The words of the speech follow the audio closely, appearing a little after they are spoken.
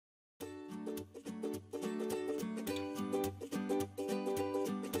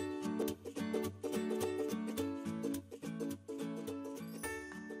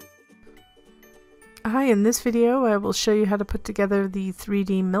Hi, in this video I will show you how to put together the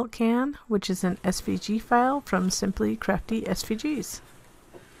 3D milk can, which is an SVG file from Simply Crafty SVGs.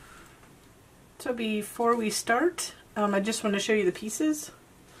 So before we start, I just want to show you the pieces.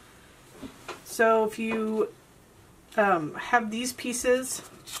 So if you have these pieces,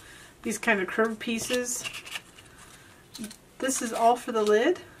 these kind of curved pieces, this is all for the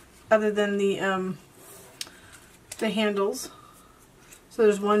lid, other than the handles. So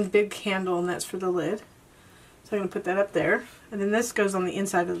there's one big handle and that's for the lid. So I'm going to put that up there. And then this goes on the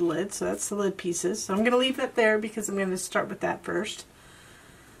inside of the lid, so that's the lid pieces. So I'm going to leave that there because I'm going to start with that first.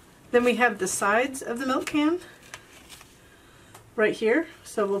 Then we have the sides of the milk can right here.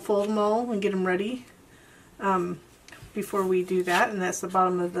 So we'll fold them all and get them ready before we do that. And that's the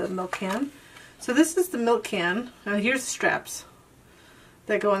bottom of the milk can. So this is the milk can. Now here's the straps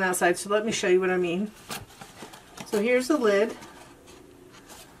that go on the outside. So let me show you what I mean. So here's the lid.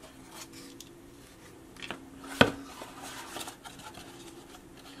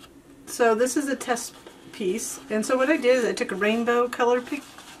 So this is a test piece, and so what I did is I took a rainbow color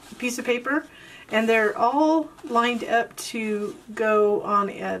piece of paper, and they're all lined up to go on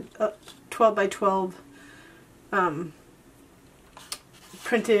a 12 by 12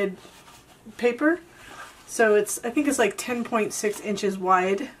 printed paper. So I think it's like 10.6 inches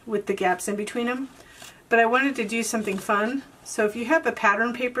wide with the gaps in between them. But I wanted to do something fun. So if you have a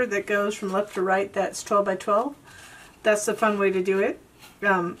pattern paper that goes from left to right that's 12 by 12, that's the fun way to do it.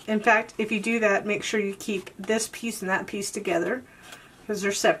 In fact, if you do that, make sure you keep this piece and that piece together because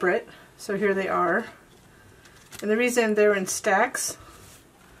they're separate. So here they are. And the reason they're in stacks,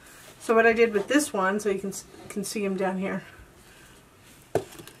 so what I did with this one, so you can see them down here.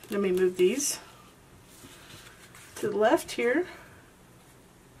 Let me move these to the left here.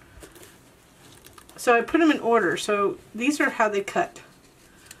 So I put them in order. So these are how they cut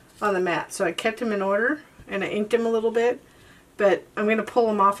on the mat. So I kept them in order and I inked them a little bit. But I'm going to pull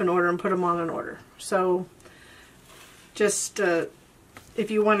them off in order and put them on in order. So just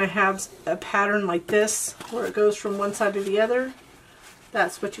if you want to have a pattern like this where it goes from one side to the other,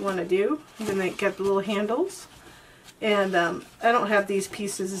 that's what you want to do. And then they get the little handles. And I don't have these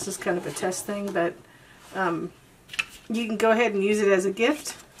pieces. This is kind of a test thing, but you can go ahead and use it as a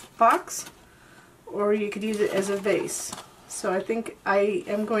gift box, or you could use it as a vase. So I think I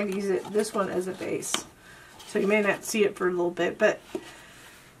am going to use this one as a vase. So you may not see it for a little bit, but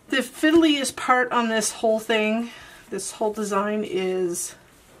the fiddliest part on this whole thing, this whole design, is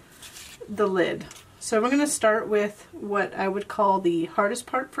the lid. So we're going to start with what I would call the hardest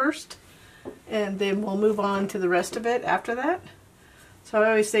part first, and then we'll move on to the rest of it after that. So I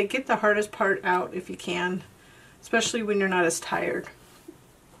always say get the hardest part out if you can, especially when you're not as tired.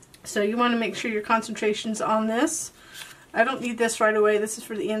 So you want to make sure your concentration's on this. I don't need this right away. This is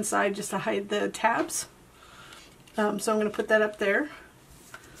for the inside just to hide the tabs. So I'm going to put that up there.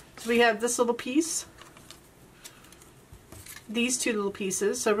 So we have this little piece, these two little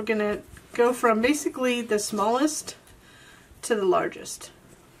pieces. So we're going to go from basically the smallest to the largest.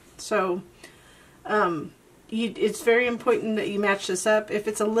 So it's very important that you match this up. If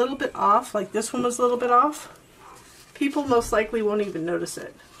it's a little bit off, like this one was a little bit off, people most likely won't even notice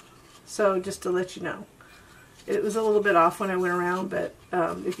it. So just to let you know, it was a little bit off when I went around, but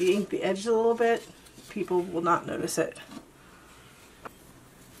if you ink the edges a little bit, people will not notice it.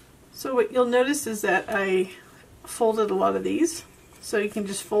 So what you'll notice is that I folded a lot of these, so you can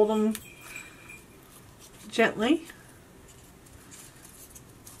just fold them gently.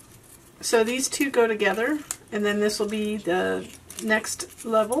 So these two go together, and then this will be the next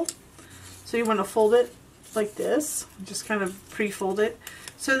level. So you want to fold it like this, just kind of pre-fold it.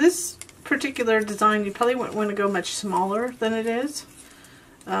 So this particular design, you probably wouldn't want to go much smaller than it is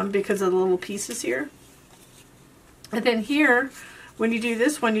because of the little pieces here. And then here, when you do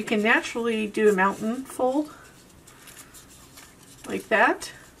this one, you can naturally do a mountain fold like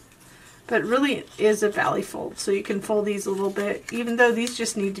that, but really it is a valley fold. So you can fold these a little bit, even though these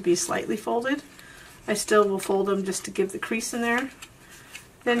just need to be slightly folded. I still will fold them just to give the crease in there.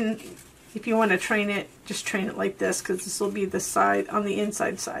 Then if you want to train it, just train it like this, because this will be the side on the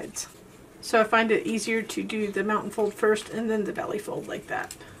inside sides. So I find it easier to do the mountain fold first and then the valley fold like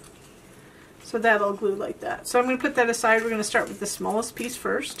that. So that'll glue like that. So I'm going to put that aside. We're going to start with the smallest piece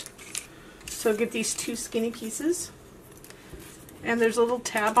first. So get these two skinny pieces. And there's a little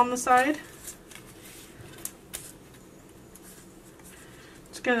tab on the side.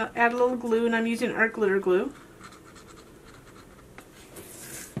 Just going to add a little glue, and I'm using art glitter glue.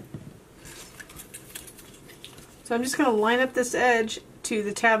 So I'm just going to line up this edge to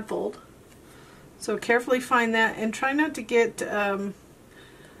the tab fold. So carefully find that and try not to get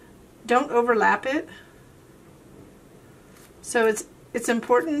don't overlap it. So it's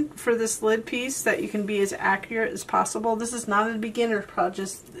important for this lid piece that you can be as accurate as possible. This is not a beginner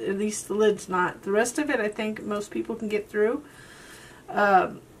project, at least the lid's not. The rest of it I think most people can get through.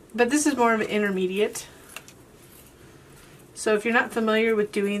 But this is more of an intermediate. So if you're not familiar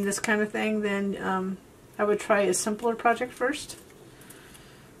with doing this kind of thing, then I would try a simpler project first.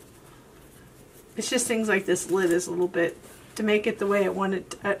 It's just things like this lid is a little bit, to make it the way I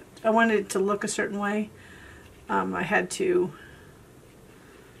wanted it to look a certain way. I had to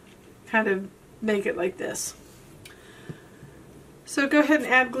kind of make it like this. So go ahead and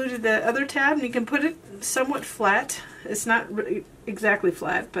add glue to the other tab, and you can put it somewhat flat. It's not really exactly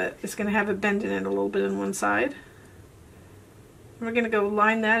flat, but it's going to have a bend in it a little bit on one side. We're going to go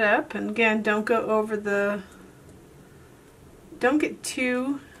line that up, and again, don't go over the, don't get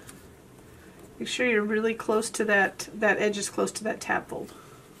too, make sure you're really close to that edge is close to that tab fold.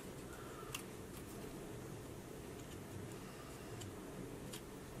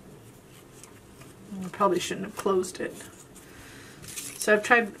 I probably shouldn't have closed it. So I've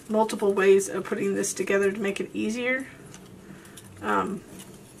tried multiple ways of putting this together to make it easier.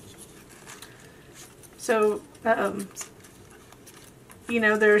 You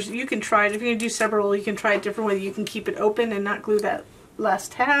know, you can try it. If you're going to do several, you can try a different way. You can keep it open and not glue that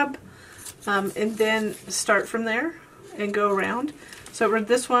last tab. And then start from there and go around. So for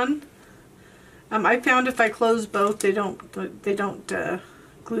this one, I found if I close both, they don't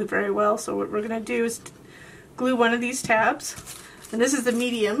glue very well. So what we're going to do is glue one of these tabs. And this is the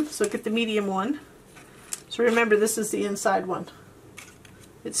medium, so get the medium one. So remember, this is the inside one.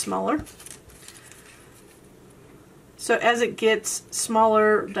 It's smaller. So as it gets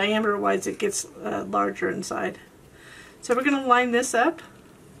smaller diameter-wise, it gets larger inside. So we're going to line this up.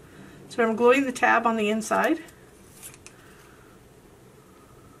 So I'm gluing the tab on the inside.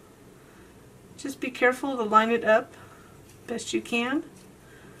 Just be careful to line it up best you can.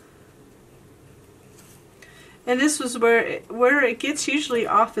 And this was where it gets usually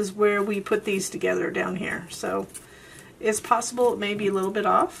off is where we put these together down here. So it's possible it may be a little bit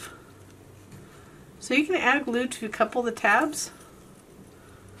off. So you can add glue to a couple of the tabs.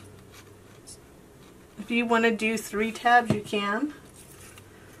 If you want to do 3 tabs, you can.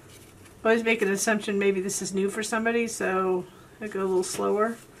 Always make an assumption maybe this is new for somebody, so I go a little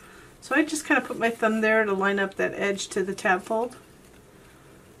slower. So I just kind of put my thumb there to line up that edge to the tab fold.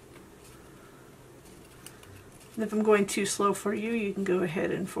 And if I'm going too slow for you, you can go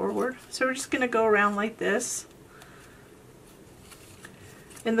ahead and forward. So we're just going to go around like this.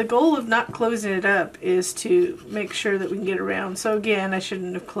 And the goal of not closing it up is to make sure that we can get around. So again, I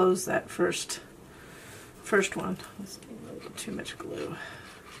shouldn't have closed that first one. That's a little too much glue.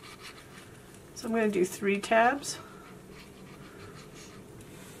 So I'm going to do 3 tabs.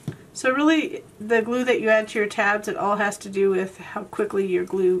 So really, the glue that you add to your tabs, it all has to do with how quickly your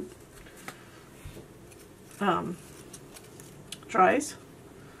glue dries.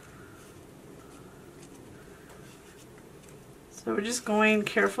 So we're just going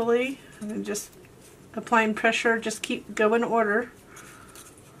carefully and just applying pressure. Just go in order.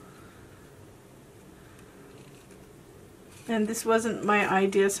 And this wasn't my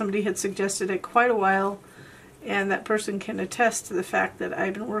idea. Somebody had suggested it quite a while, and that person can attest to the fact that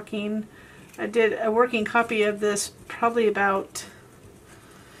I've been working. I did a working copy of this probably about,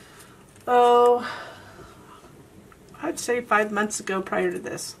 I'd say 5 months ago prior to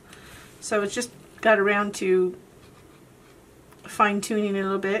this. So it's just got around to fine-tuning it a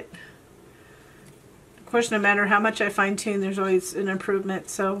little bit. Of course, no matter how much I fine-tune, there's always an improvement.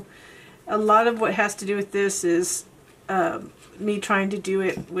 So a lot of what has to do with this is me trying to do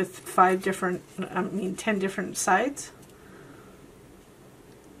it with 10 different sides.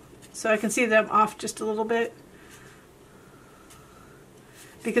 So I can see that I'm off just a little bit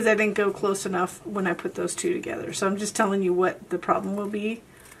because I didn't go close enough when I put those two together. So I'm just telling you what the problem will be.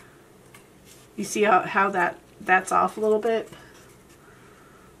 You see how that's off a little bit?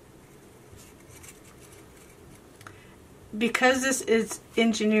 Because this is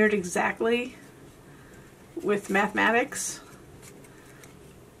engineered exactly with mathematics,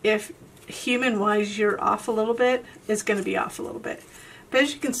 if human-wise you're off a little bit, it's going to be off a little bit. But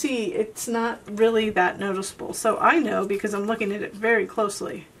as you can see, it's not really that noticeable. So I know because I'm looking at it very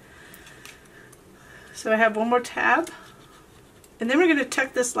closely. So I have one more tab, and then we're going to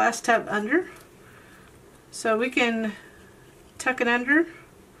tuck this last tab under. So we can tuck it under.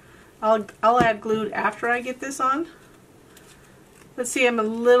 I'll add glue after I get this on. Let's see, I'm a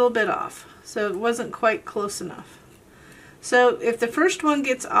little bit off. So it wasn't quite close enough. So if the first one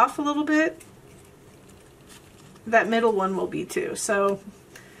gets off a little bit, that middle one will be too. So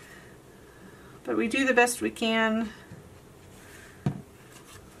But we do the best we can.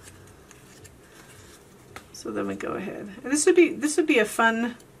 So then we go ahead. And this would be a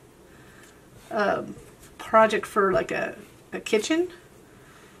fun project for like a kitchen,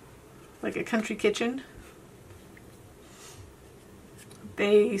 like a country kitchen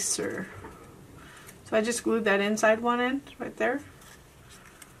base. Or so I just glued that inside one end right there.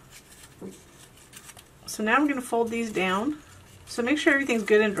 So now I'm going to fold these down. So make sure everything's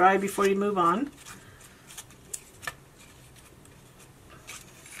good and dry before you move on.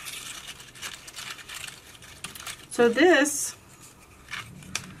 So this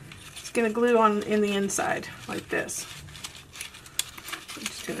is going to glue on in the inside like this. I'm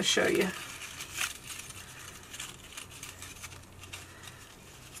just going to show you.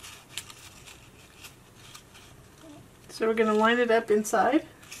 So we're going to line it up inside.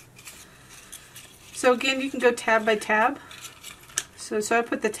 So again, you can go tab by tab. So I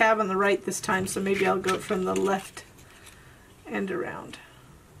put the tab on the right this time, so maybe I'll go from the left end around.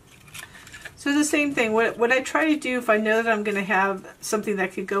 So the same thing, what I try to do if I know that I'm going to have something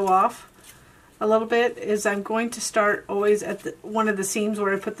that could go off a little bit is I'm going to start always at one of the seams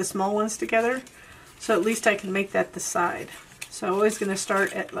where I put the small ones together, so at least I can make that the side. So I'm always going to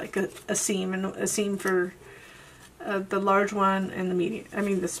start at like a seam, and a seam for the large one and the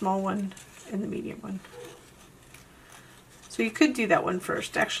medium, the small one and the medium one. So you could do that one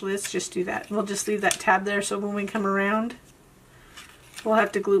first. Actually, let's just do that. We'll just leave that tab there so when we come around, we'll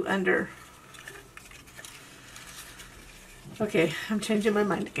have to glue under. Okay, I'm changing my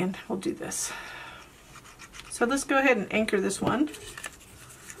mind again. We'll do this. So let's go ahead and anchor this one.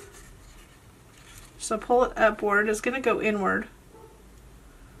 So pull it upward. It's going to go inward.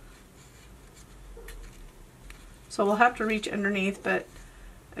 So we'll have to reach underneath, but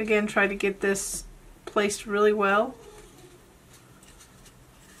again, try to get this placed really well.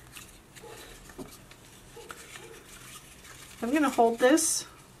 I'm going to hold this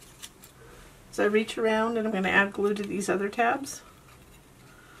as I reach around, and I'm going to add glue to these other tabs.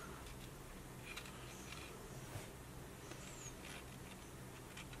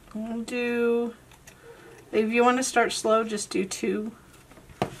 We'll do, if you want to start slow, just do 2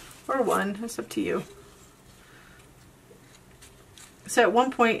 or 1. It's up to you. So at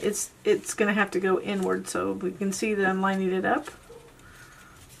one point it's going to have to go inward, so we can see that I'm lining it up.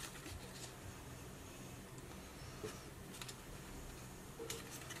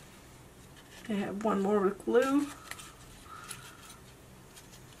 I have one more with glue.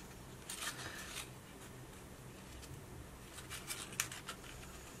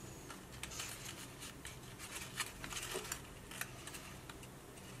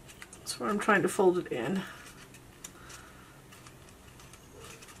 That's where I'm trying to fold it in.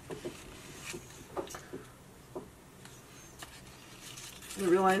 I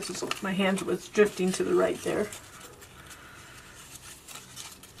realized my hand was drifting to the right there.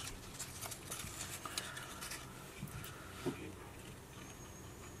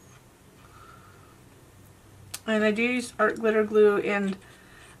 And I do use art glitter glue, and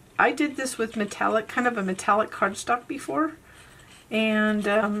I did this with metallic, kind of a metallic cardstock before, and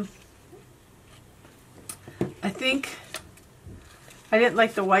I think I didn't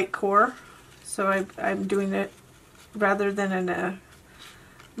like the white core, so I'm doing it rather than in a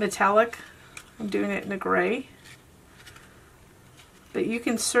metallic, I'm doing it in a gray. But you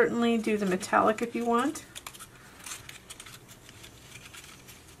can certainly do the metallic if you want.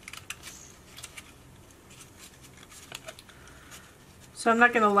 So I'm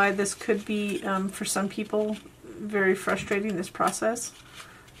not going to lie, this could be, for some people, very frustrating, this process.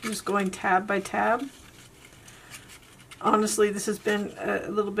 I'm just going tab by tab. Honestly, this has been a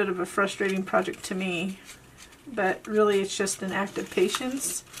little bit of a frustrating project to me, but really it's just an act of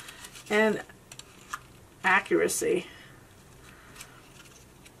patience and accuracy.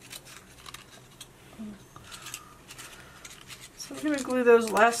 So I'm going to glue those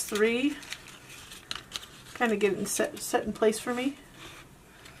last 3, kind of get it set in place for me.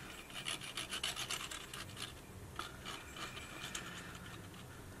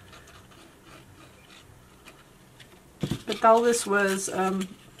 But all this was, I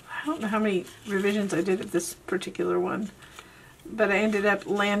don't know how many revisions I did of this particular one, but I ended up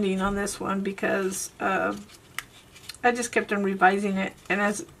landing on this one because I just kept on revising it, and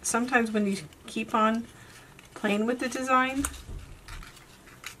as sometimes when you keep on playing with the design,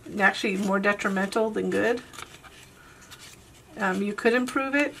 it's actually more detrimental than good. You could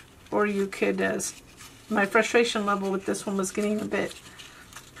improve it, or you could, my frustration level with this one was getting a bit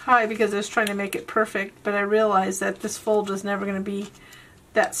high because I was trying to make it perfect, but I realized that this fold was never going to be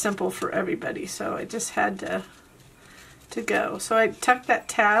that simple for everybody, so I just had to to go. So I tucked that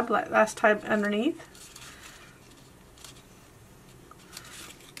tab, like last tab, underneath.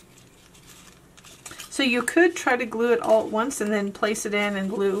 So you could try to glue it all at once and then place it in and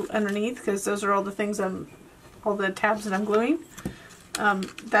glue underneath, because those are all the things all the tabs that I'm gluing.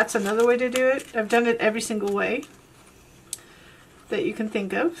 That's another way to do it. I've done it every single way that you can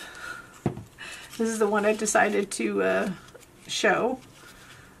think of. This is the one I decided to show,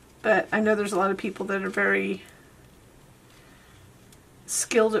 but I know there's a lot of people that are very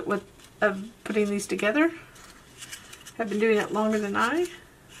skilled at putting these together. Have been doing it longer than I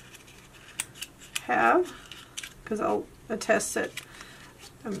have, because I'll attest that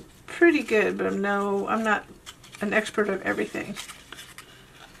I'm pretty good, but I'm not an expert of everything.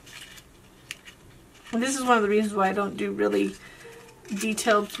 And this is one of the reasons why I don't do really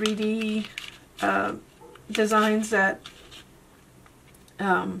detailed 3D designs that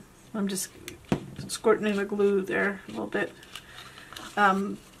I'm just squirting in the glue there a little bit,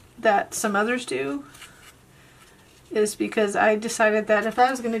 that some others do, is because I decided that if I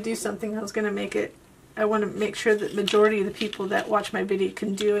was going to do something, I want to make sure that the majority of the people that watch my video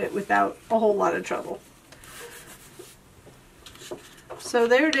can do it without a whole lot of trouble. So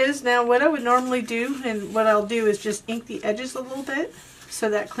there it is. Now what I would normally do, and what I'll do, is just ink the edges a little bit, so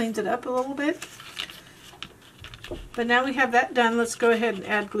that cleans it up a little bit. But now we have that done, let's go ahead and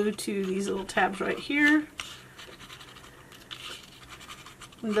add glue to these little tabs right here.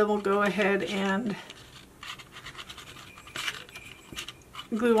 And then we'll go ahead and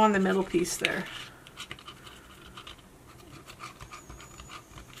glue on the middle piece there.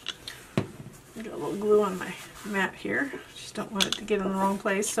 I got a little glue on my mat here. Just don't want it to get in the wrong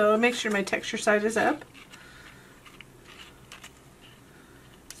place. So make sure my texture side is up.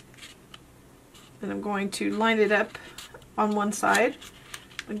 And I'm going to line it up on one side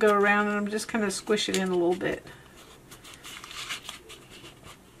and go around, and I'm just kind of squish it in a little bit.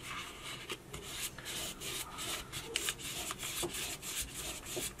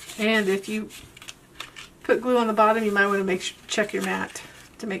 And if you put glue on the bottom, you might want to check your mat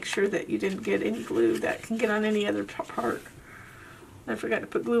to make sure that you didn't get any glue that can get on any other part. I forgot to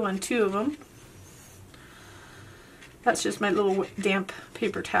put glue on 2 of them. That's just my little damp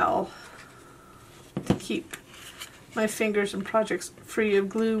paper towel to keep my fingers and projects free of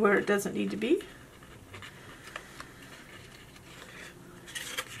glue where it doesn't need to be.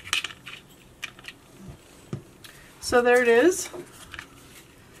 So there it is.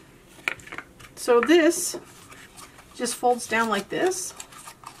 So this just folds down like this.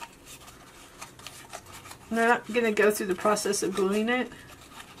 I'm not going to go through the process of gluing it.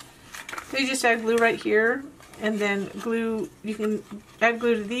 So you just add glue right here, and then glue, you can add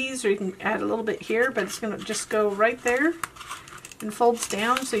glue to these, or you can add a little bit here, but it's going to just go right there and folds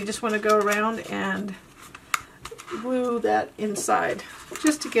down. So you just want to go around and glue that inside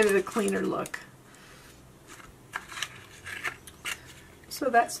just to get it a cleaner look. So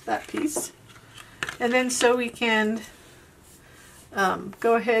that's that piece. And then so we can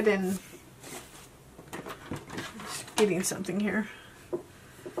go ahead and, just getting something here.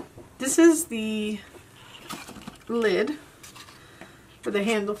 This is the lid, or the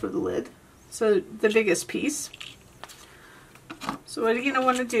handle for the lid. So the biggest piece. So what you're going to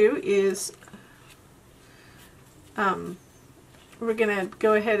want to do is we're going to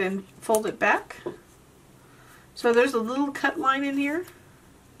go ahead and fold it back. So there's a little cut line in here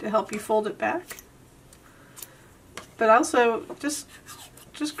to help you fold it back. But also just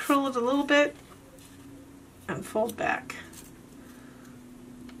curl it a little bit and fold back.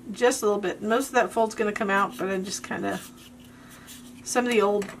 Just a little bit. Most of that fold's going to come out, but I just kind of, some of the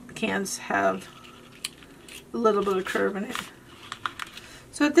old cans have a little bit of curve in it.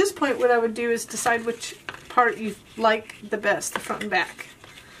 So at this point what I would do is decide which part you like the best, the front and back.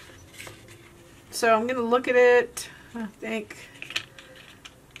 So I'm going to look at it, I think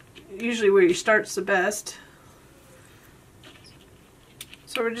usually where you start's the best.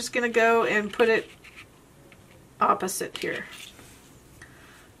 So we're just going to go and put it opposite here.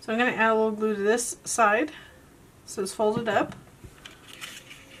 So I'm going to add a little glue to this side, so it's folded up.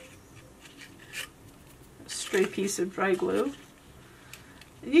 A stray piece of dry glue.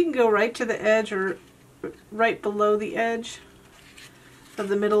 And you can go right to the edge or right below the edge of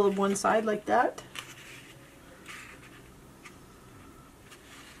the middle of one side like that.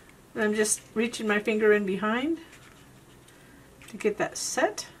 And I'm just reaching my finger in behind to get that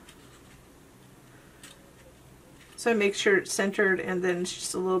set. So I make sure it's centered, and then it's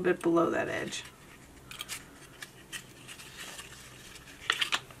just a little bit below that edge.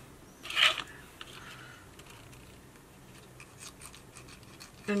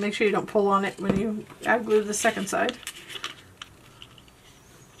 And make sure you don't pull on it when you add glue to the second side.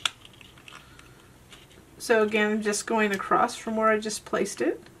 So again, I'm just going across from where I just placed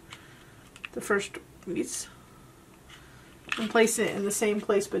it, the first piece, and place it in the same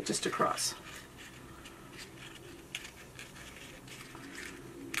place but just across.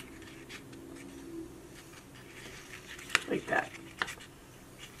 Like that.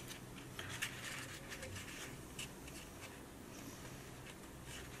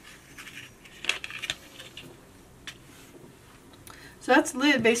 So that's the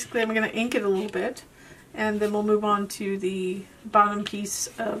lid. Basically, I'm going to ink it a little bit, and then we'll move on to the bottom piece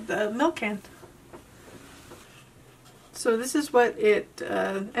of the milk can. So this is what it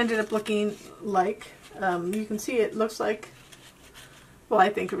ended up looking like. You can see it looks like, well, I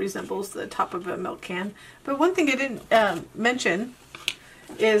think it resembles the top of a milk can. But one thing I didn't mention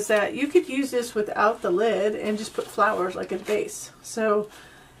is that you could use this without the lid and just put flowers like a base. So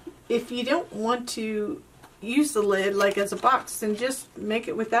if you don't want to use the lid like as a box, then just make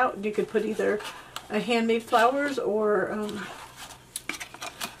it without. You could put either a handmade flowers or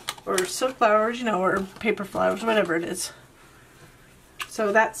silk flowers, you know, or paper flowers, whatever it is.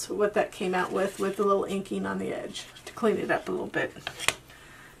 So that's what that came out with a little inking on the edge to clean it up a little bit.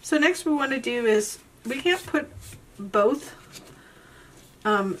 So next we want to do is, we can't put both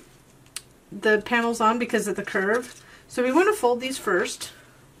the panels on because of the curve. So we want to fold these first.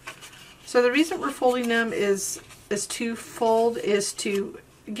 So the reason we're folding them is to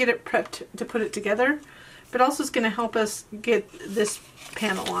get it prepped to put it together, but also it's going to help us get this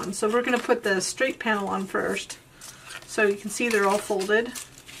panel on. So we're going to put the straight panel on first. So you can see they're all folded,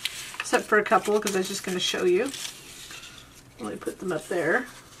 except for a couple because I was just going to show you. Let me put them up there.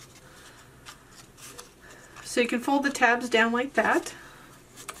 So you can fold the tabs down like that,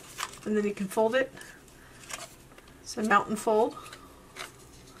 and then you can fold it. It's a mountain fold,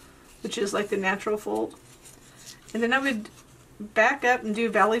 which is like the natural fold. And then I would back up and do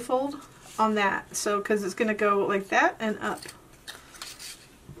valley fold on that. So, because it's going to go like that and up.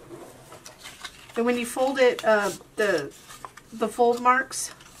 And when you fold it, the fold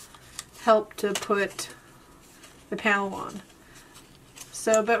marks help to put the panel on.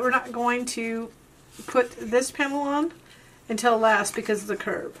 So, but we're not going to put this panel on until last because of the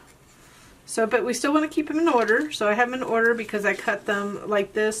curve. So, but we still want to keep them in order. So I have them in order because I cut them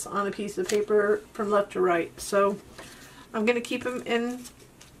like this on a piece of paper from left to right. So I'm going to keep them in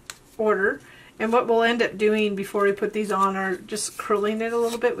order. And what we'll end up doing before we put these on are just curling it a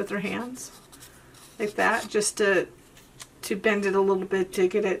little bit with our hands. Like that, just to bend it a little bit to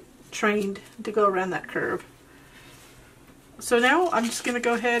get it trained to go around that curve. So now I'm just going to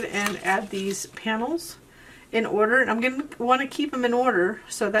go ahead and add these panels in order, and I'm going to want to keep them in order.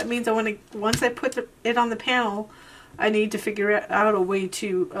 So that means I want to, once I put it on the panel, I need to figure out a way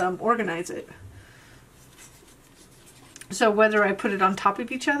to organize it. So whether I put it on top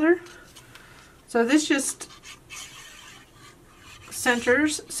of each other. So this just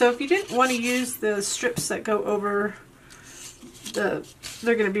centers. So if you didn't want to use the strips that go over they're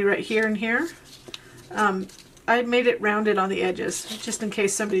going to be right here and here. I made it rounded on the edges just in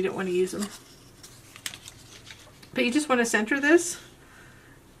case somebody didn't want to use them. But you just want to center this.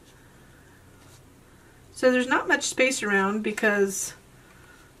 So there's not much space around because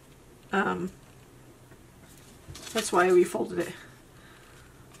that's why we folded it.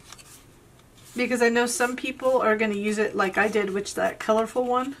 Because I know some people are going to use it like I did, which that colorful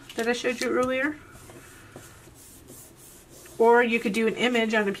one that I showed you earlier. Or you could do an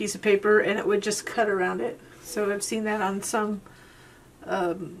image on a piece of paper and it would just cut around it. So I've seen that on some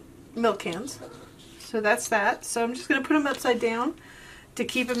milk cans. So that's that. So I'm just going to put them upside down to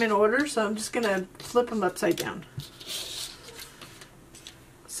keep them in order. So I'm just going to flip them upside down.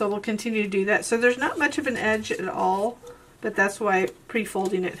 So we'll continue to do that. So there's not much of an edge at all, but that's why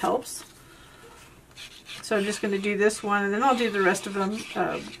pre-folding it helps. So I'm just going to do this one, and then I'll do the rest of them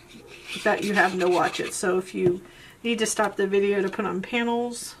that you have to watch it. So if you need to stop the video to put on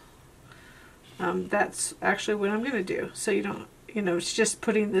panels, that's actually what I'm going to do. So you don't, it's just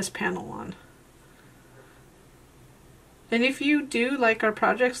putting this panel on. And if you do like our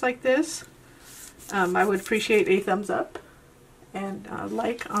projects like this, I would appreciate a thumbs up and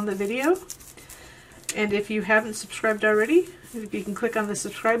like on the video. And if you haven't subscribed already, if you can click on the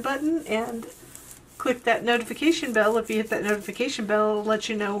subscribe button and click that notification bell. If you hit that notification bell, it'll let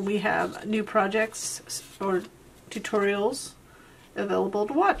you know when we have new projects or tutorials available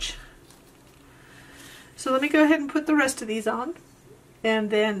to watch. So let me go ahead and put the rest of these on,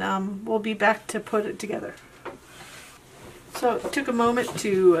 and then we'll be back to put it together. So it took a moment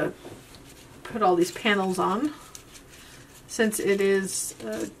to put all these panels on, since it is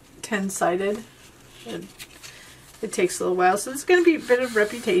 10-sided, and it takes a little while. So it's going to be a bit of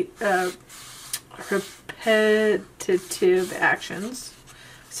repetitive repetitive actions.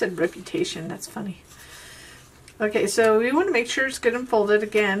 I said reputation, that's funny. Okay, so we want to make sure it's good and folded.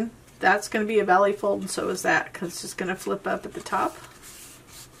 Again, that's going to be a valley fold, and so is that, because it's just going to flip up at the top.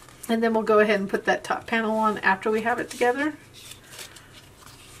 And then we'll go ahead and put that top panel on after we have it together.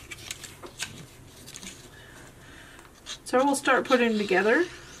 So we'll start putting it together.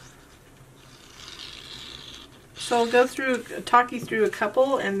 So I'll go through, talk you through a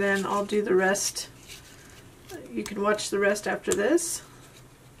couple, and then I'll do the rest. You can watch the rest after this.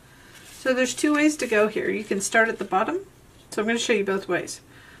 So there's two ways to go here. You can start at the bottom. So I'm going to show you both ways.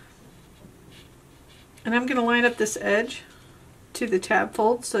 And I'm going to line up this edge to the tab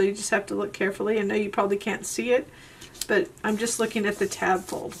fold, so you just have to look carefully. I know you probably can't see it, but I'm just looking at the tab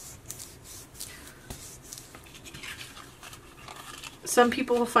fold. Some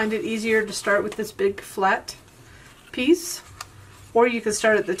people will find it easier to start with this big flat piece, or you can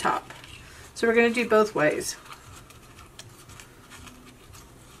start at the top. So we're going to do both ways.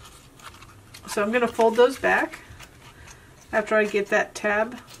 So I'm going to fold those back after I get that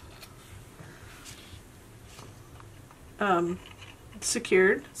tab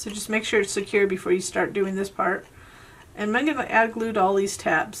secured. So just make sure it's secure before you start doing this part. And I'm going to add glue to all these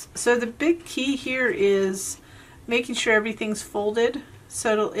tabs. So the big key here is making sure everything's folded,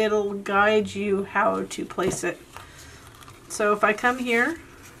 so it'll guide you how to place it. So if I come here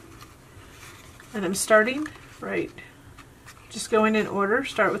and I'm starting, right, just going in order,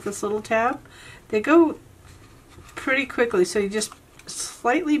 start with this little tab. They go pretty quickly, so you just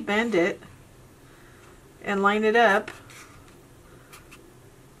slightly bend it and line it up,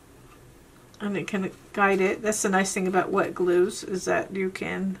 and it can guide it. That's the nice thing about wet glues, is that you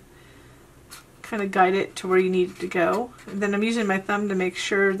can kind of guide it to where you need it to go. And then I'm using my thumb to make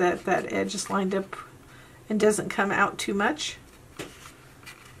sure that that edge is lined up and doesn't come out too much.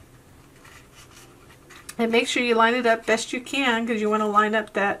 And make sure you line it up best you can, because you want to line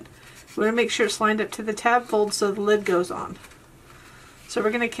up that, you want to make sure it's lined up to the tab fold so the lid goes on. So we're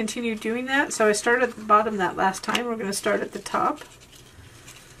going to continue doing that. So I started at the bottom that last time. We're going to start at the top.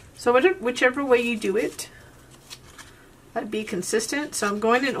 So whichever way you do it, I'd be consistent. So I'm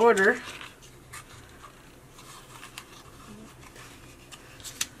going in order.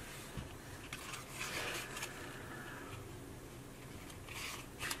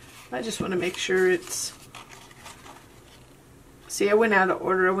 I just want to make sure it's... See, I went out of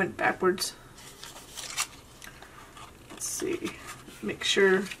order. I went backwards. Let's see. Make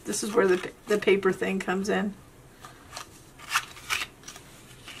sure this is where the paper thing comes in.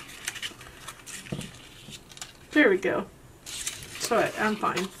 There we go. So I'm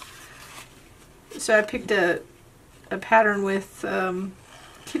fine. So I picked a pattern with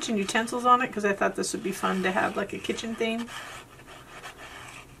kitchen utensils on it, because I thought this would be fun to have, like a kitchen theme.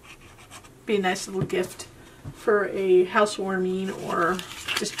 Be a nice little gift for a housewarming, or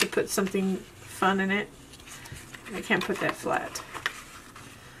just to put something fun in it. I can't put that flat.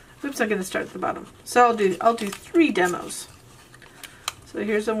 Oops, I'm going to start at the bottom. So I'll do 3 demos. So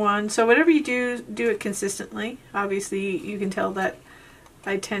here's the one. So whatever you do it consistently. Obviously you can tell that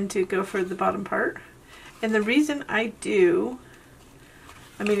I tend to go for the bottom part. And the reason I do,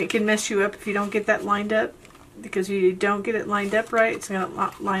 I mean, it can mess you up if you don't get that lined up, because you don't get it lined up right, it's going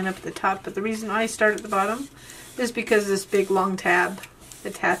to line up at the top. But the reason I start at the bottom is because this big long tab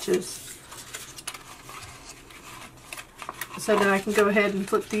attaches. So then I can go ahead and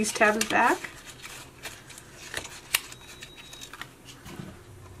flip these tabs back.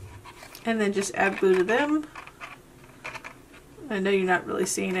 And then just add glue to them. I know you're not really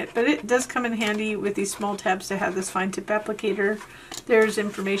seeing it, but it does come in handy with these small tabs to have this fine tip applicator. There's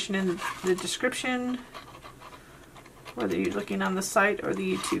information in the description, whether you're looking on the site or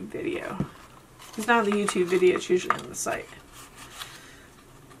the YouTube video. It's not on the YouTube video, it's usually on the site.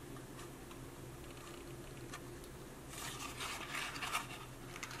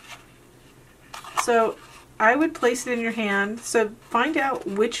 So I would place it in your hand. So find out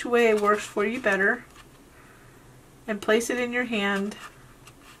which way works for you better and place it in your hand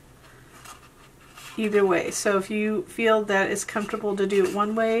either way. So if you feel that it's comfortable to do it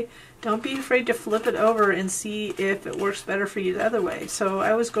one way, don't be afraid to flip it over and see if it works better for you the other way. So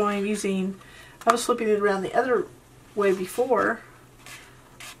I was flipping it around the other way before,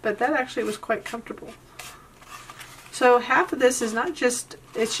 but that actually was quite comfortable. So half of this is not just,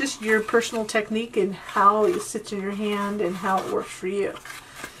 it's just your personal technique and how it sits in your hand and how it works for you.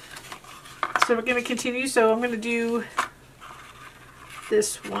 So we're going to continue. So I'm going to do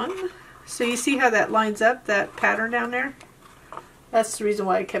this one. So you see how that lines up, that pattern down there? That's the reason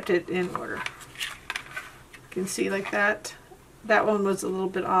why I kept it in order. You can see like that. That one was a little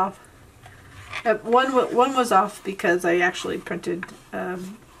bit off. One was off because I actually printed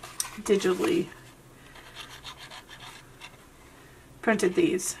digitally printed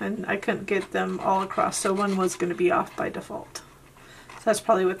these, and I couldn't get them all across, so one was going to be off by default. So that's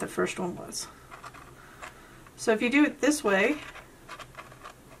probably what the first one was. So if you do it this way,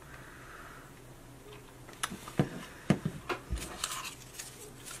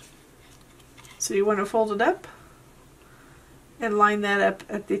 so you want to fold it up and line that up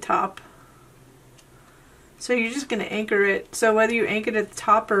at the top. So you're just going to anchor it. So whether you anchor it at the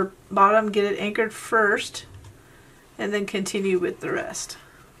top or bottom, get it anchored first and then continue with the rest.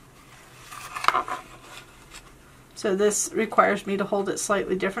 So this requires me to hold it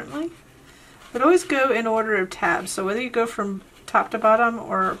slightly differently. But always go in order of tabs. So whether you go from top to bottom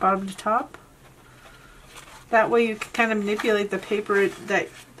or bottom to top, that way you can kind of manipulate the paper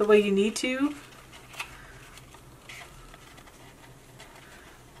the way you need to.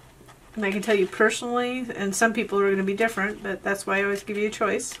 And I can tell you personally, and some people are going to be different, but that's why I always give you a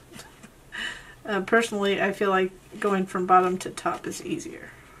choice. Personally, I feel like going from bottom to top is easier.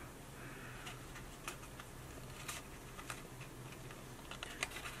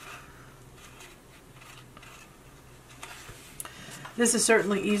 This is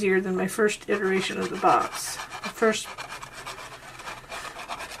certainly easier than my first iteration of the box.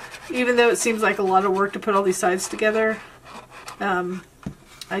 Even though it seems like a lot of work to put all these sides together,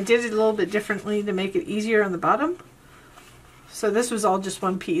 I did it a little bit differently to make it easier on the bottom. So this was all just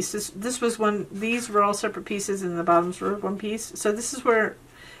one piece. These were all separate pieces and the bottoms were one piece. So this is where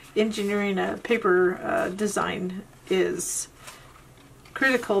engineering a paper design is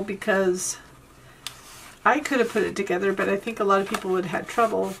critical, because I could have put it together, but I think a lot of people would have had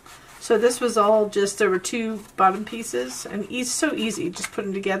trouble. So this was all just, there were two bottom pieces, and it's so easy, just put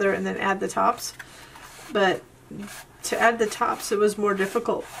them together and then add the tops. But to add the tops, it was more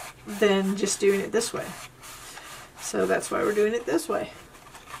difficult than just doing it this way. So that's why we're doing it this way.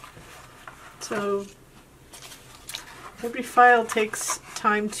 So every file takes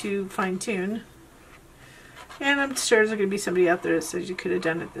time to fine tune. And I'm sure there's going to be somebody out there that says you could have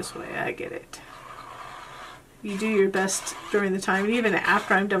done it this way. I get it. You do your best during the time, and even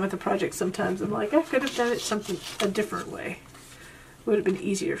after I'm done with the project, sometimes I'm like, I could have done it a different way. It would have been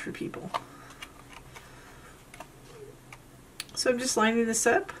easier for people. So I'm just lining this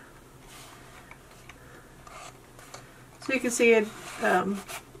up. So you can see it, I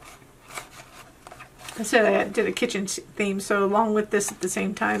said I did a kitchen theme, so along with this at the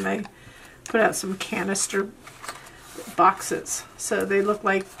same time I put out some canister boxes. So they look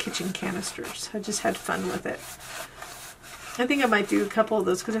like kitchen canisters. I just had fun with it. I think I might do a couple of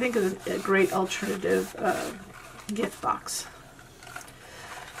those because I think it's a great alternative gift box.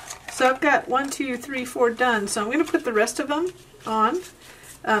 So I've got 1, 2, 3, 4 done. So I'm going to put the rest of them on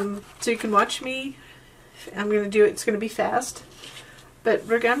so you can watch me. I'm going to do it. It's going to be fast. But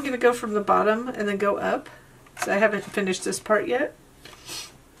I'm going to go from the bottom and then go up. So I haven't finished this part yet.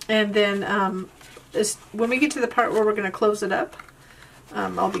 And then when we get to the part where we're going to close it up,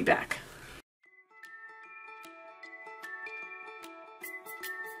 I'll be back.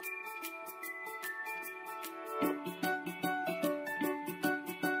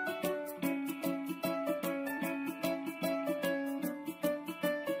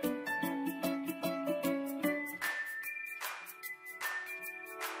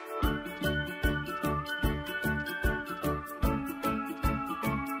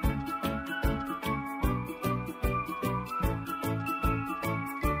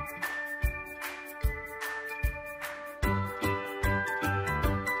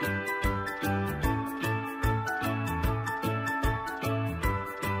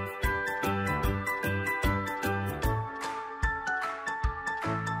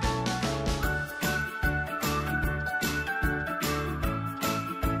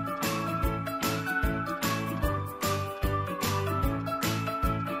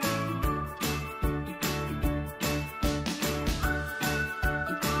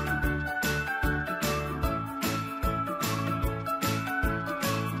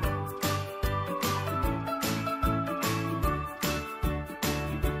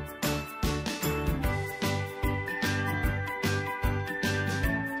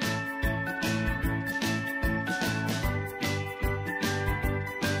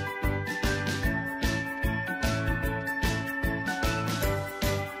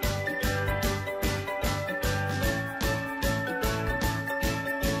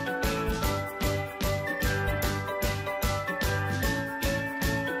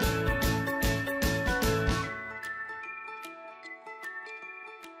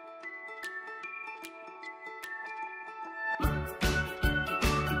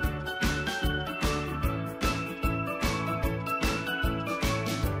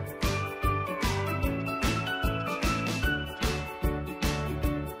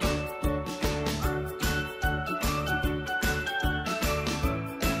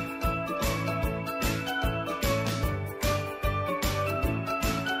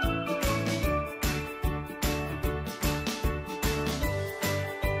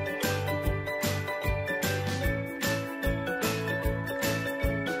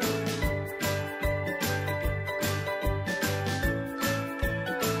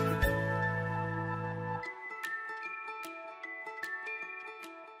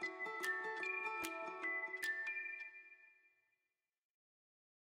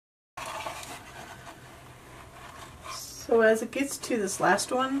 So as it gets to this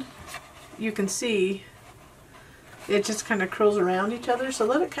last one, you can see it just kind of curls around each other. So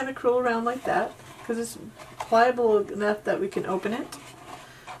let it kind of curl around like that, because it's pliable enough that we can open it.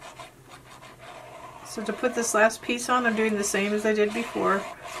 So to put this last piece on, I'm doing the same as I did before.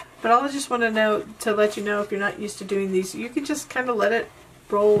 But I just want to let you know, if you're not used to doing these, you can just kind of let it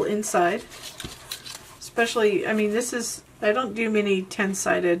roll inside. Especially, I mean, I don't do many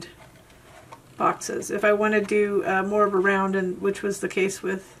 10-sided boxes. If I want to do more of a round, and which was the case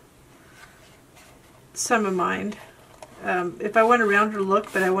with some of mine, if I want a rounder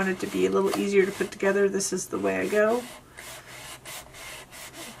look, but I want it to be a little easier to put together, this is the way I go.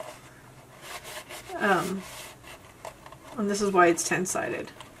 And this is why it's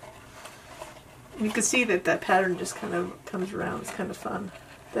 10-sided. And you can see that that pattern just kind of comes around. It's kind of fun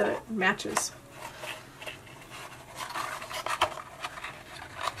that it matches.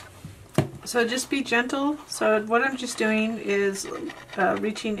 So just be gentle. So what I'm just doing is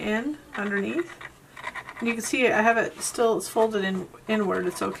reaching in underneath. And you can see I have it still, it's folded inward.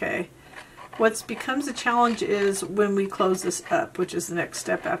 It's okay. What becomes a challenge is when we close this up, which is the next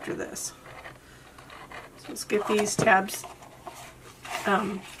step after this. So let's get these tabs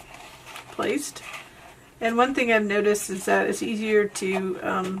placed. And one thing I've noticed is that it's easier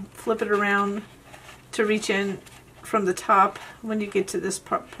to flip it around to reach in from the top when you get to this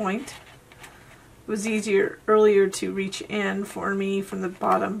point. It was easier earlier to reach in for me from the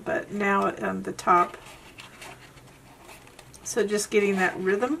bottom, but now at the top. So just getting that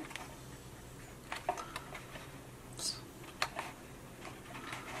rhythm. For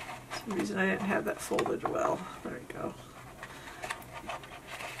some reason I didn't have that folded well. There we go.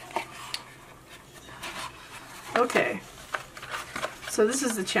 Okay, so this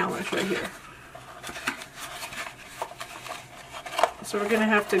is the challenge right here. So we're going to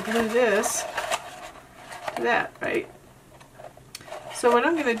have to glue this to that, right? So what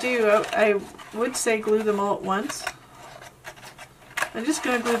I'm going to do, I would say glue them all at once. I'm just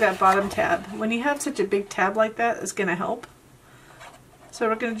going to glue that bottom tab. When you have such a big tab like that, it's going to help. So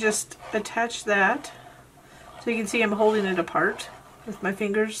we're going to just attach that. So you can see I'm holding it apart with my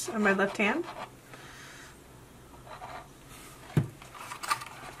fingers on my left hand.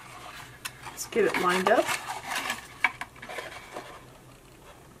 Let's get it lined up.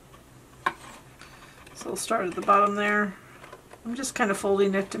 So we'll start at the bottom there. I'm just kind of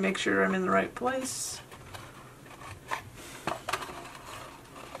folding it to make sure I'm in the right place.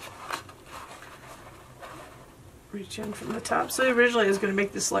 Reach in from the top. So originally I was going to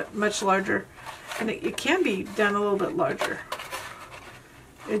make this much larger, and it can be done a little bit larger.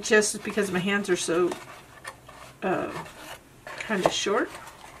 It just is because my hands are so kind of short,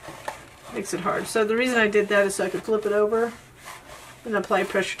 makes it hard. So the reason I did that is so I could flip it over and apply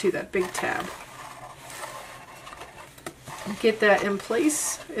pressure to that big tab. Get that in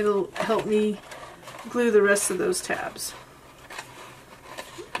place. It'll help me glue the rest of those tabs.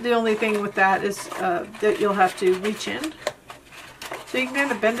 The only thing with that is that you'll have to reach in. So you can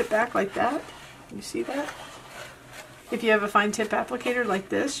kind of bend it back like that. You see that? If you have a fine tip applicator like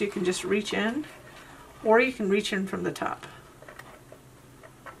this, you can just reach in, or you can reach in from the top.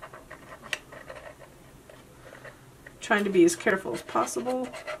 Trying to be as careful as possible.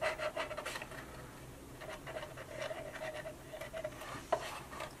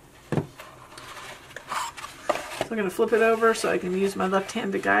 I'm going to flip it over so I can use my left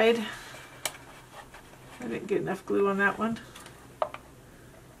hand to guide. I didn't get enough glue on that one.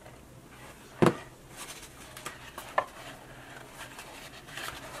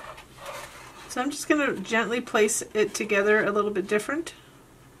 So I'm just going to gently place it together a little bit different.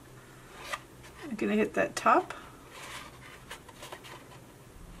 I'm going to hit that top.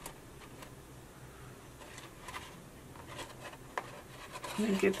 And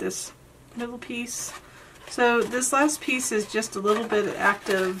then get this middle piece. So this last piece is just a little bit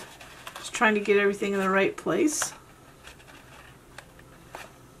active, just trying to get everything in the right place.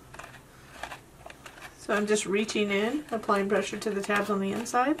 So I'm just reaching in, applying pressure to the tabs on the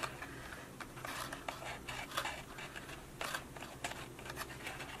inside.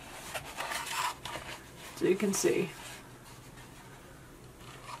 So you can see.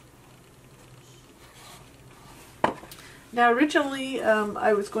 Now originally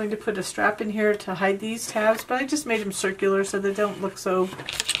I was going to put a strap in here to hide these tabs, but I just made them circular so they don't look so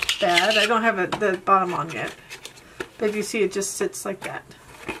bad. I don't have the bottom on yet, but you see it just sits like that.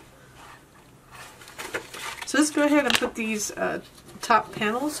 So let's go ahead and put these top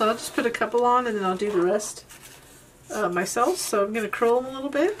panels. So I'll just put a couple on and then I'll do the rest myself. So I'm going to curl them a little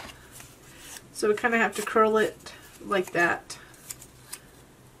bit. So we kind of have to curl it like that.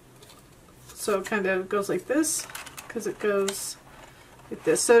 So it kind of goes like this. because it goes like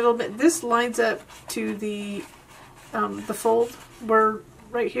this. So this lines up to the fold where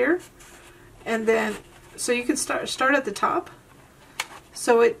right here, and then so you can start at the top.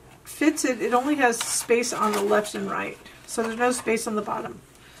 So it fits it. It only has space on the left and right, so there's no space on the bottom.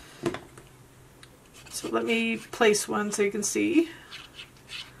 So let me place one so you can see.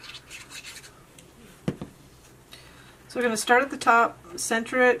 So we're going to start at the top,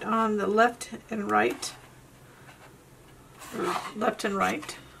 center it on the left and right, or left and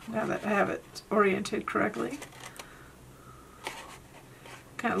right, now that I have it oriented correctly.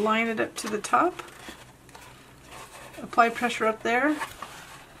 Kind of line it up to the top, apply pressure up there,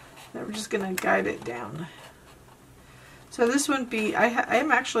 then we're just going to guide it down. So this wouldn't be, I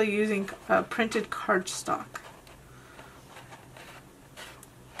am actually using printed cardstock.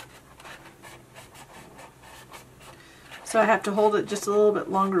 So I have to hold it just a little bit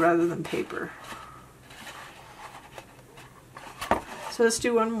longer rather than paper. So let's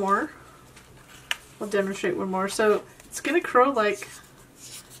do one more. We'll demonstrate one more. So it's going to curl like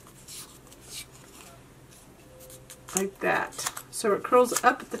that. So it curls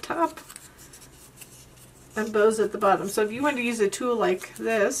up at the top and bows at the bottom. So if you want to use a tool like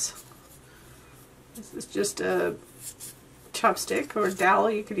this is just a chopstick or a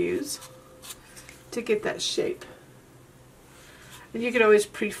dowel you could use to get that shape. And you could always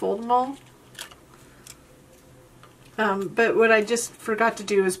pre-fold them all. But what I just forgot to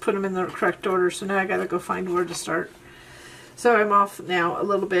do is put them in the correct order, so now I gotta go find where to start. So I'm off now a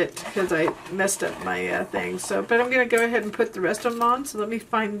little bit because I messed up my thing. So, but I'm gonna go ahead and put the rest of them on. So let me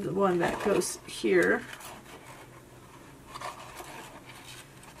find the one that goes here.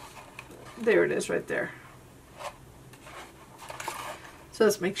 There it is right there. So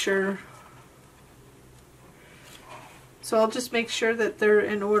let's make sure. So I'll just make sure that they're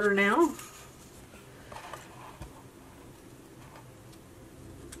in order now.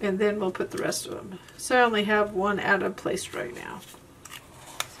 And then we'll put the rest of them. So I only have one out of place right now.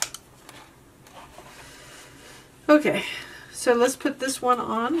 Okay, so let's put this one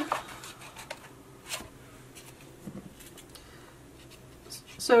on.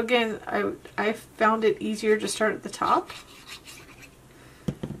 So again, I found it easier to start at the top.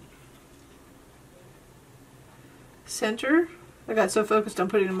 Center. I got so focused on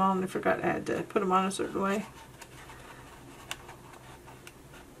putting them on I forgot I had to put them on a certain way.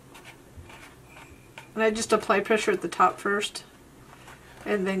 And I just apply pressure at the top first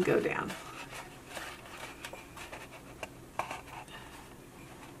and then go down.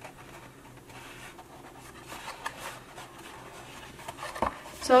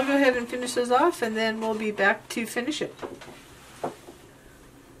 So I'll go ahead and finish those off and then we'll be back to finish it.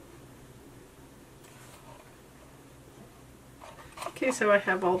 Okay, so I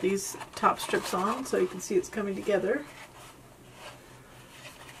have all these top strips on so you can see it's coming together.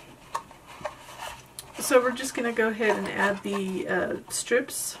 So we're just going to go ahead and add the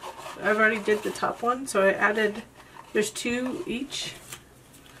strips. I've already did the top one, so I added, there's 2 each.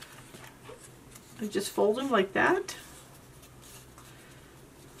 I just fold them like that.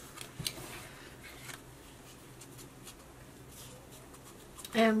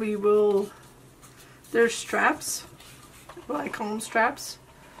 And we will, there's straps. Well, I call them straps.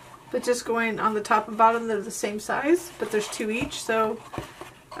 But just going on the top and bottom, they're the same size, but there's 2 each, so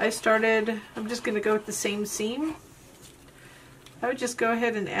I'm just going to go with the same seam. I would just go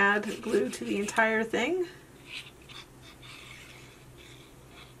ahead and add glue to the entire thing.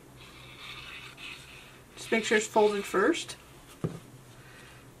 Just make sure it's folded first.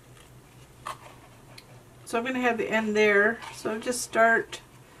 So I'm going to have the end there. So just start,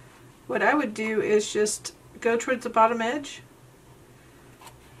 what I would do is just go towards the bottom edge.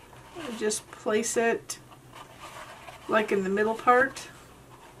 And just place it like in the middle part.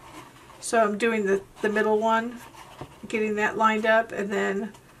 So I'm doing the middle one, getting that lined up, and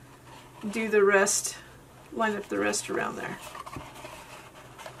then do the rest, line up the rest around there.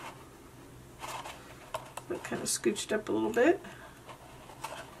 But kind of scooched up a little bit.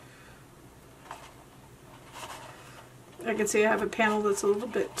 I can see I have a panel that's a little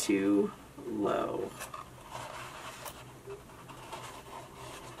bit too low.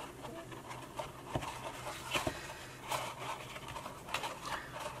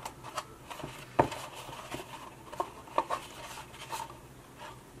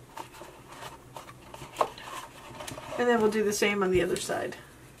 And then we'll do the same on the other side.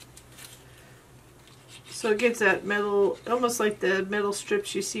 So it gives that metal, almost like the metal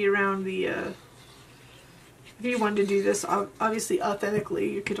strips you see around the, if you wanted to do this obviously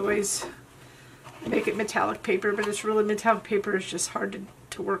authentically, you could always make it metallic paper, but it's really, metallic paper is just hard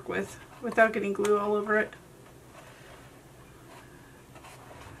to work with without getting glue all over it.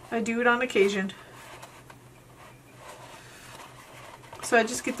 I do it on occasion. So I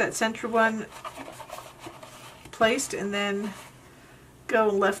just get that center one placed and then go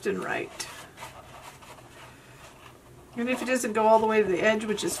left and right. And if it doesn't go all the way to the edge,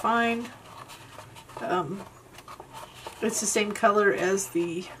 which is fine, it's the same color as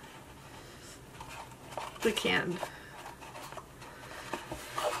the can.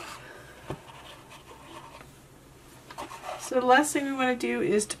 So the last thing we want to do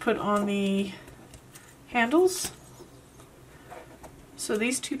is to put on the handles. So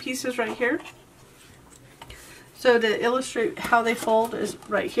these two pieces right here. So to illustrate how they fold is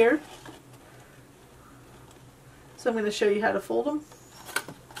right here. So I'm going to show you how to fold them.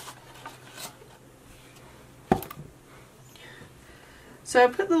 So I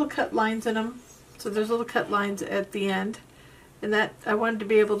put little cut lines in them. So there's little cut lines at the end. And that I wanted to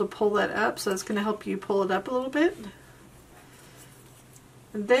be able to pull that up, so it's going to help you pull it up a little bit.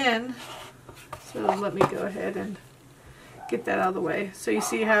 And then, so let me go ahead and get that out of the way. So you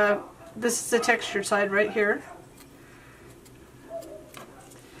see how this is the texture side right here.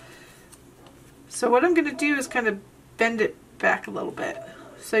 So what I'm going to do is kind of bend it back a little bit.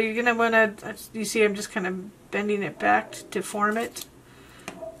 So you're going to want to, you see I'm just kind of bending it back to form it.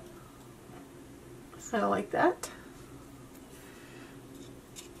 Kind of like that.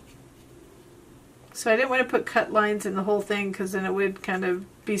 So I didn't want to put cut lines in the whole thing because then it would kind of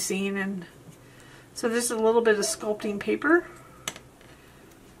be seen. And so this is a little bit of sculpting paper.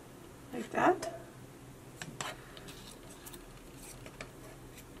 Like that.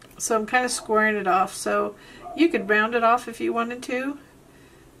 So I'm kind of squaring it off. So you could round it off if you wanted to.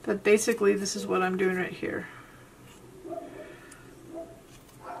 But basically this is what I'm doing right here.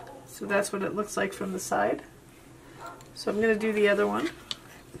 So that's what it looks like from the side. So I'm going to do the other one.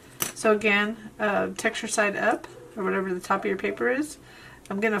 So again, texture side up, or whatever the top of your paper is.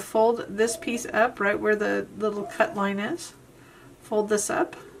 I'm going to fold this piece up right where the little cut line is. Fold this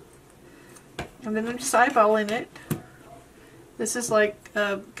up. And then I'm just eyeballing it. This is like,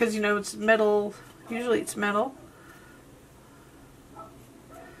 because you know it's metal, usually it's metal.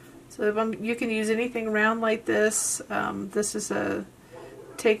 So if you can use anything round like this. This is a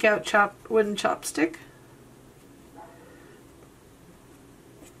takeout wooden chopstick.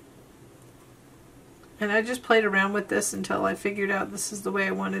 And I just played around with this until I figured out this is the way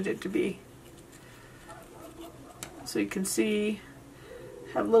I wanted it to be. So you can see,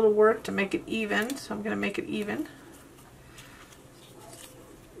 have a little work to make it even, so I'm going to make it even.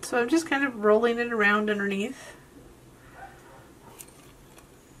 So I'm just kind of rolling it around underneath.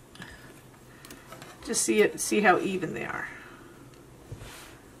 Just see how even they are.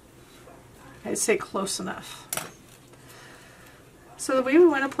 I'd say close enough. So the way we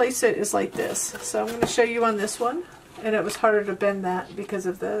want to place it is like this. So I'm going to show you on this one, and it was harder to bend that because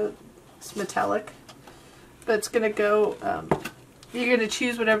of it's metallic. But it's going to go, you're going to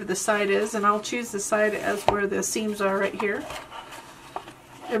choose whatever the side is, and I'll choose the side as where the seams are right here.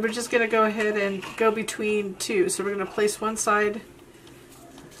 And we're just going to go ahead and go between two. So we're going to place one side,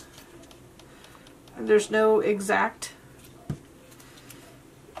 and there's no exact.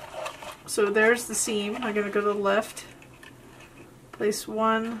 So there's the seam. I'm going to go to the left. Place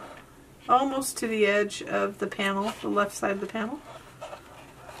one almost to the edge of the panel, the left side of the panel.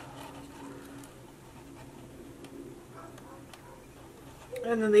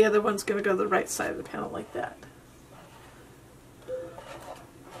 And then the other one's going to go to the right side of the panel like that.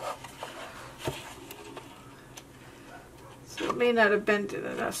 So it may not have bent it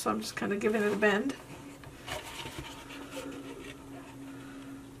enough, so I'm just kind of giving it a bend.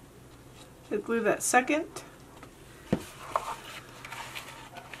 I glue that second.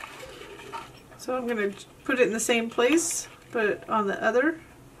 So I'm going to put it in the same place, but on the other.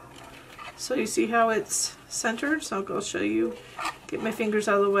 So you see how it's centered. So I'll go show you, get my fingers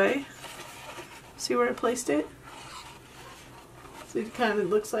out of the way. See where I placed it? So it kind of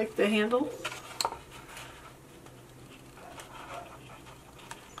looks like the handle.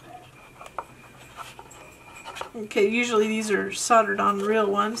 Okay, usually these are soldered on real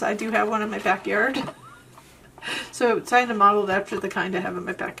ones. I do have one in my backyard. So it's kind of modeled after the kind I have in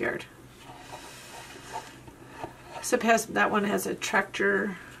my backyard. Except that one has a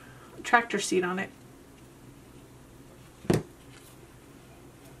tractor seat on it.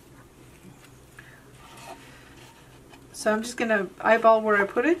 So I'm just going to eyeball where I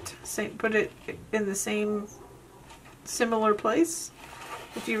put it in the same similar place.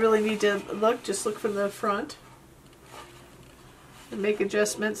 If you really need to look, just look from the front and make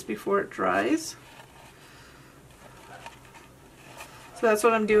adjustments before it dries. So that's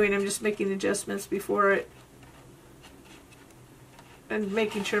what I'm doing. I'm just making adjustments before and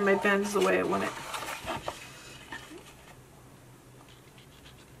making sure my bend's the way I want it.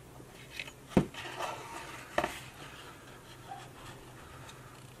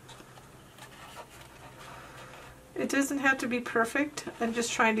 It doesn't have to be perfect. I'm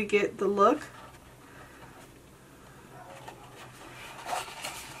just trying to get the look.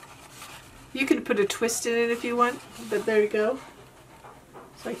 You could put a twist in it if you want, but there you go.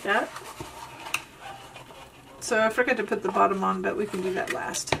 It's like that. So I forgot to put the bottom on, but we can do that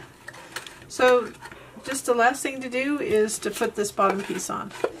last. So just the last thing to do is to put this bottom piece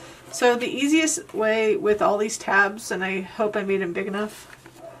on. So the easiest way with all these tabs, and I hope I made them big enough,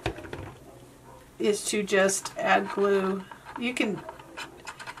 is to just add glue. You can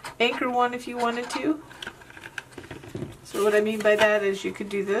anchor one if you wanted to. So what I mean by that is you could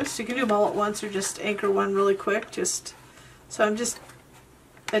do this. You can do them all at once or just anchor one really quick. So I'm just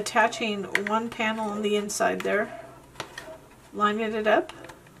attaching one panel on the inside there, lining it up.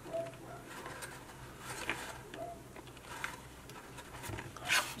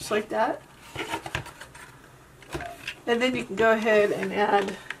 Just like that. And then you can go ahead and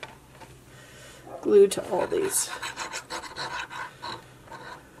add glue to all these.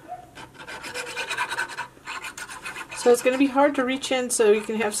 So it's going to be hard to reach in, so you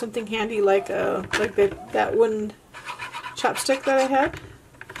can have something handy like that wooden chopstick that I had.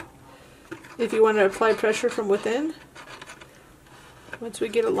 If you want to apply pressure from within, once we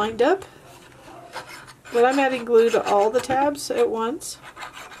get it lined up. But I'm adding glue to all the tabs at once.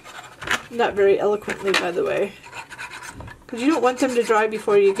 Not very eloquently, by the way, because you don't want them to dry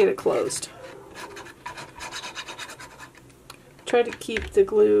before you get it closed. Try to keep the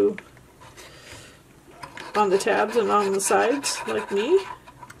glue on the tabs and on the sides, like me.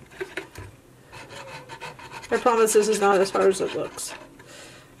 I promise this is not as hard as it looks.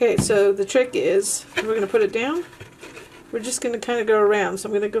 Okay, so the trick is, we're going to put it down. We're just going to kind of go around. So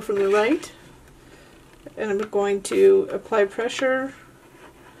I'm going to go from the right, and I'm going to apply pressure.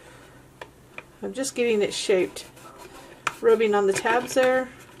 I'm just getting it shaped. Rubbing on the tabs there.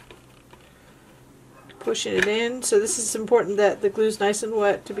 Pushing it in. So this is important that the glue's nice and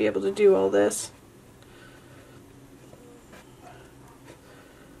wet to be able to do all this.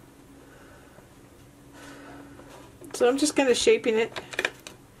 So I'm just kind of shaping it.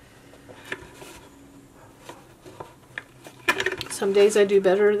 Some days I do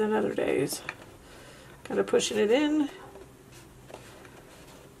better than other days. Kind of pushing it in.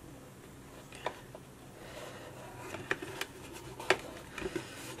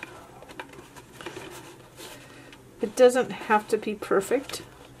 It doesn't have to be perfect,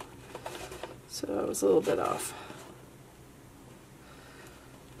 so I was a little bit off.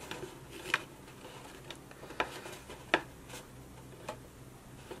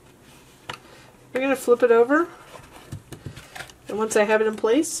 We're going to flip it over, and once I have it in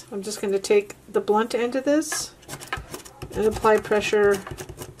place, I'm just going to take the blunt end of this and apply pressure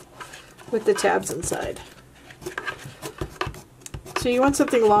with the tabs inside. So you want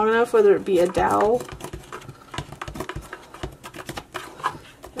something long enough, whether it be a dowel.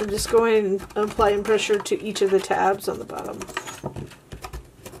 I'm just going and applying pressure to each of the tabs on the bottom.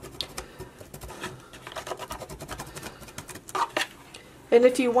 And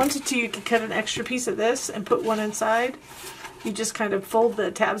if you wanted to, you could cut an extra piece of this and put one inside. You just kind of fold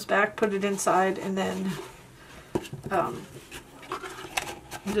the tabs back, put it inside, and then I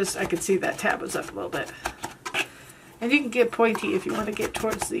could see that tab was up a little bit. And you can get pointy if you want to get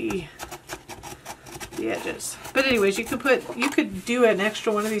towards the edges. But anyways, you could do an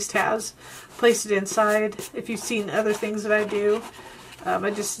extra one of these tabs, place it inside. If you've seen other things that I do,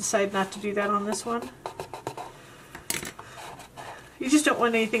 I just decided not to do that on this one. You just don't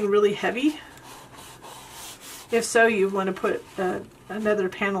want anything really heavy. If so, you want to put another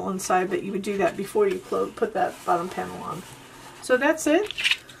panel inside, but you would do that before you put that bottom panel on. So that's it.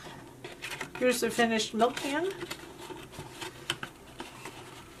 Here's the finished milk can.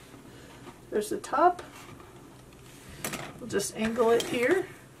 There's the top. We'll just angle it here.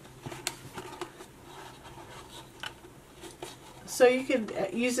 So you can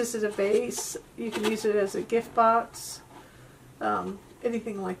use this as a vase. You can use it as a gift box.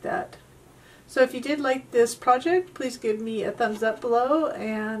 Anything like that. So if you did like this project, please give me a thumbs up below,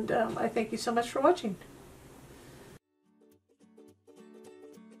 and I thank you so much for watching.